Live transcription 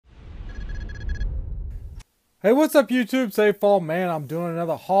Hey, what's up YouTube? It's AFOL. Man, I'm doing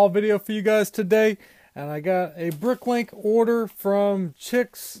another haul video for you guys today. And I got a BrickLink order from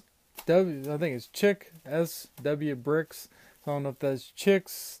Chicks, I think it's CHICKSWBRICKS. I don't know if that's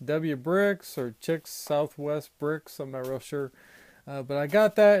CHICKSWBRICKS or CHICKSWBRICKS. I'm not real sure. But I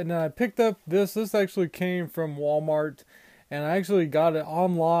got that, and then I picked up this. This actually came from Walmart, and I actually got it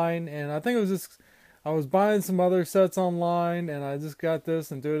online. And I think it was just, I was buying some other sets online, and I just got this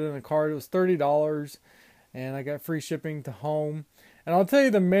and threw it in a cart. It was $30. And I got free shipping to home. And I'll tell you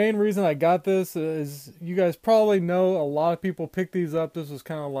the main reason I got this is you guys probably know a lot of people pick these up. This was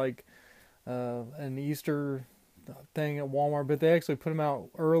kind of like an Easter thing at Walmart, but they actually put them out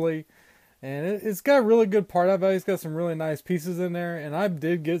early. And it's got really good part of it. It's got some really nice pieces in there. And I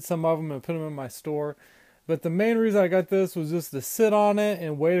did get some of them and put them in my store. But the main reason I got this was just to sit on it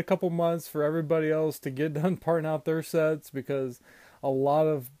and wait a couple months for everybody else to get done parting out their sets, because a lot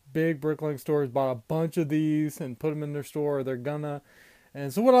of big BrickLink stores bought a bunch of these and put them in their store, or they're gonna.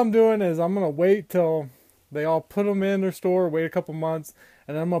 And so what I'm doing is I'm gonna wait till they all put them in their store, wait a couple months,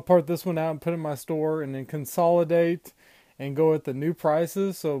 and then I'm gonna part this one out and put it in my store, and then consolidate and go with the new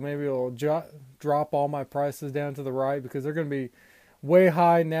prices. So maybe it'll drop all my prices down to the right, because they're gonna be way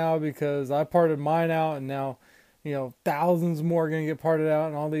high now, because I parted mine out, and now thousands more are gonna get parted out,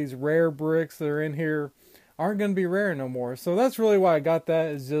 and all these rare bricks that are in here aren't going to be rare no more. So that's really why I got that,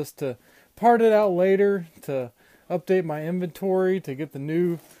 is just to part it out later, to update my inventory, to get the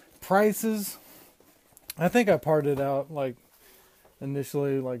new prices. I think I parted out like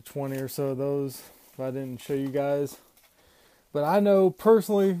initially like 20 or so of those, if I didn't show you guys. But I know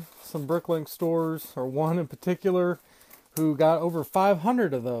personally some BrickLink stores, or one in particular, who got over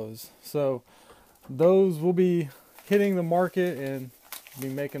 500 of those. So those will be hitting the market and be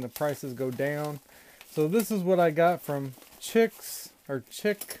making the prices go down. So this is what I got from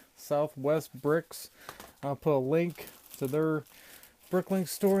CHICKSWBRICKS. I'll put a link to their BrickLink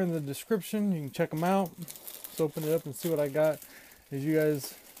store in the description. You can check them out. Let's open it up and see what I got. As you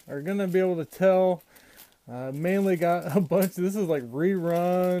guys are going to be able to tell, mainly got a bunch. This is like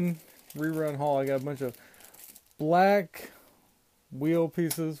rerun haul. I got a bunch of black wheel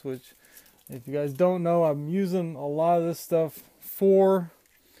pieces, which if you guys don't know, I'm using a lot of this stuff for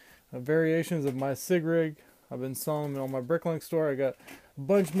variations of my sig rig. I've been selling them on my BrickLink store. I got a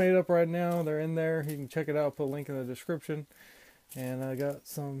bunch made up right now. They're in there. You can check it out. I'll put a link in the description. And I got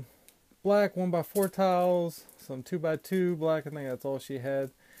some black 1x4 tiles, some 2x2 black. I think that's all she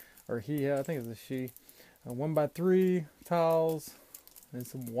had, or he had. I think it's a she. 1x3 tiles and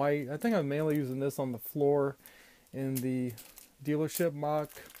some white. I think I'm mainly using this on the floor in the dealership mock.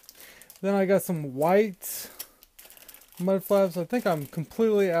 Then I got some white mud flaps. I think I'm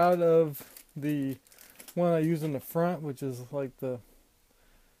completely out of the one I use in the front, which is like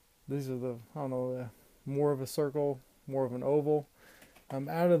these are the, I don't know, more of a circle, more of an oval. I'm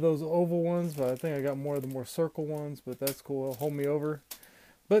out of those oval ones, but I think I got more of the more circle ones, but that's cool. It'll hold me over.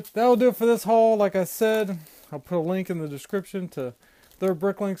 But that'll do it for this haul. Like I said, I'll put a link in the description to their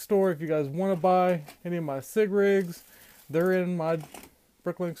BrickLink store. If you guys want to buy any of my sig rigs, they're in my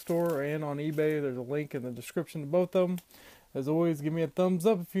BrickLink store and on eBay. There's a link in the description to both of them. As always, give me a thumbs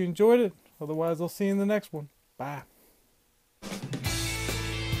up if you enjoyed it. Otherwise, I'll see you in the next one. Bye.